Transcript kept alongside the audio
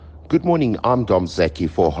Good morning, I'm Zaki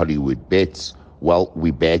for Hollywood Bets. Well,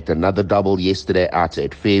 we bagged another double yesterday out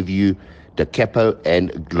at Fairview. The Capo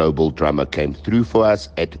and Global Drummer came through for us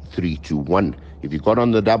at 3-1. If you got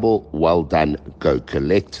on the double, well done, go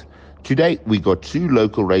collect. Today, we got two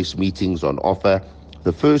local race meetings on offer.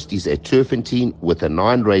 The first is at Turfentine with a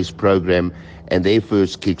 9-race program, and their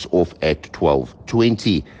first kicks off at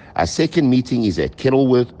 12:20. Our second meeting is at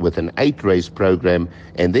Kenilworth with an 8-race program,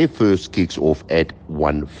 and their first kicks off at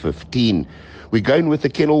 1:15. We're going with the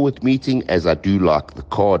Kenilworth meeting as I do like the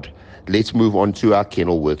card. Let's move on to our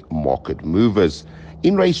Kenilworth market movers.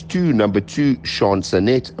 In race 2, number 2,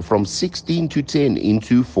 Chansonet from 16-10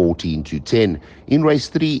 into 14-10. In race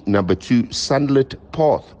 3, number 2, Sunlit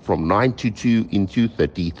Path from 9-2 into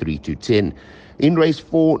 33-10. In race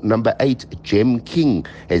 4, number 8, Gem King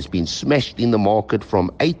has been smashed in the market from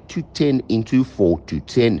 8-10 into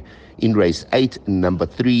 4-10. In race 8, number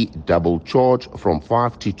 3, Double Charge from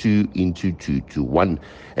 5-2 into 2-1.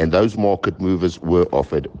 And those market movers were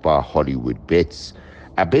offered by Hollywood Bets.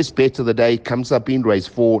 Our best bet of the day comes up in race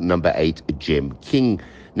 4, number 8, Gem King.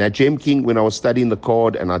 Now, Gem King, when I was studying the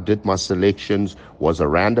card and I did my selections, was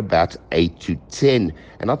around about 8-10.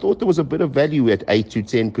 And I thought there was a bit of value at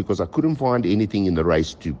 8-10 because I couldn't find anything in the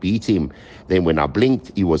race to beat him. Then when I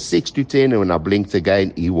blinked, he was 6-10. And when I blinked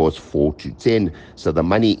again, he was 4-10. So the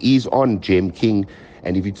money is on Gem King.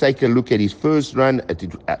 And if you take a look at his first run,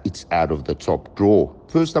 it's out of the top draw.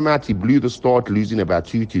 First time out, he blew the start, losing about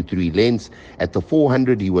 2 to 3 lengths. At the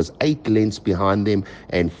 400, he was 8 lengths behind them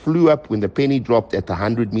and flew up when the penny dropped at the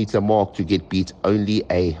 100-meter mark to get beat only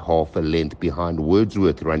a half a length behind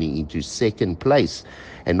Wordsworth, running into second place.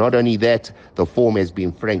 And not only that, the form has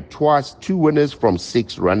been franked twice, 2 winners from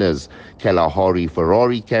 6 runners. Kalahari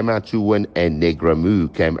Ferrari came out to win, and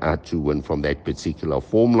Negramu came out to win from that particular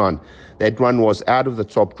form line. That run was out of the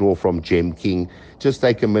top draw from Gem King. Just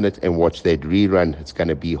take a minute and watch that rerun. It's going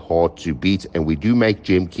to be hard to beat, and we do make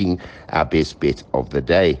Gem King our best bet of the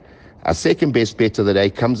day. Our second best bet of the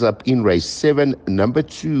day comes up in race 7, number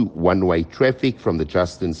 2, One-Way Traffic from the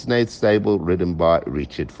Justin Snaith stable, ridden by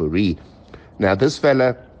Richard Fourie. Now, this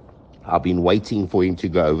fella, I've been waiting for him to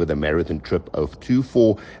go over the marathon trip of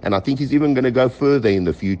 2-4, and I think he's even going to go further in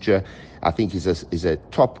the future. I think he's a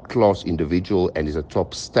top-class individual and is a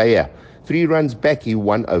top stayer. 3 runs back, he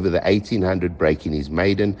won over the 1800 break in his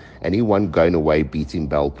maiden, and he won going away, beating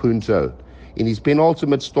Bel Punto. In his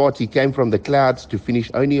penultimate start, he came from the clouds to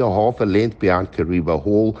finish only a half a length behind Kariba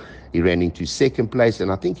Hall. He ran into second place,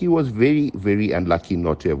 and I think he was very, very unlucky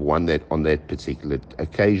not to have won that on that particular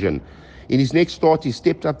occasion. In his next start, he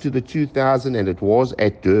stepped up to the 2000, and it was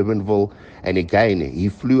at Durbanville. And again, he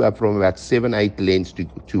flew up from about 7-8 lengths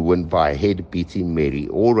to win by a head, beating Mary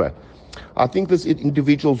Aura. I think this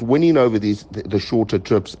individual's winning over the shorter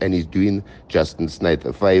trips, and he's doing Justin Snaith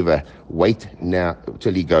a favor. Wait now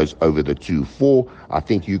till he goes over the 2-4. I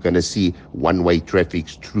think you're going to see One-Way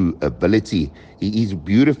Traffic's true ability. He is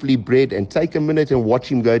beautifully bred, and take a minute and watch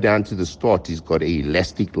him go down to the start. He's got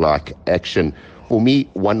elastic-like action. For me,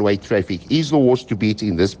 One-Way Traffic is the horse to beat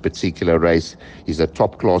in this particular race. He's a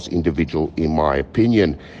top-class individual, in my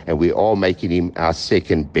opinion, and we are making him our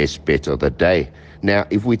second best bet of the day. Now,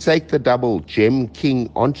 if we take the double Gem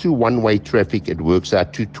King onto One-Way Traffic, it works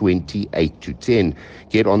out to 28-10.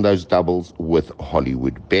 Get on those doubles with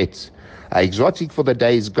Hollywood Bets. Our exotic for the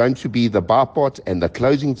day is going to be the bar pot, and the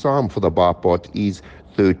closing time for the bar pot is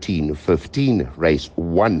 13:15, race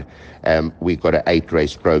 1. We've got an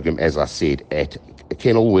 8-race program, as I said, at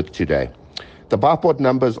Kenilworth today. The bar pot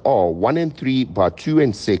numbers are 1 and 3, by 2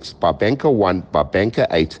 and 6, by banker 1, by banker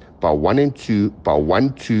 8, by 1 and 2, by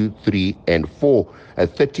 1, 2, 3, and 4. A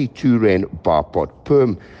 32 rand bar pot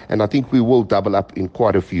perm. And I think we will double up in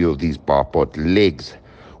quite a few of these bar pot legs.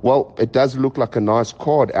 Well, it does look like a nice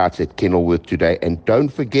card out at Kenilworth today. And don't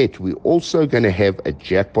forget, we're also going to have a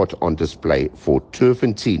jackpot on display for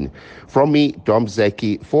Turfentine. From me,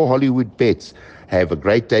 Zaki, for Hollywood Bets. Have a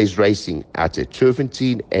great day's racing out at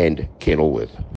Turfentine and Kenilworth.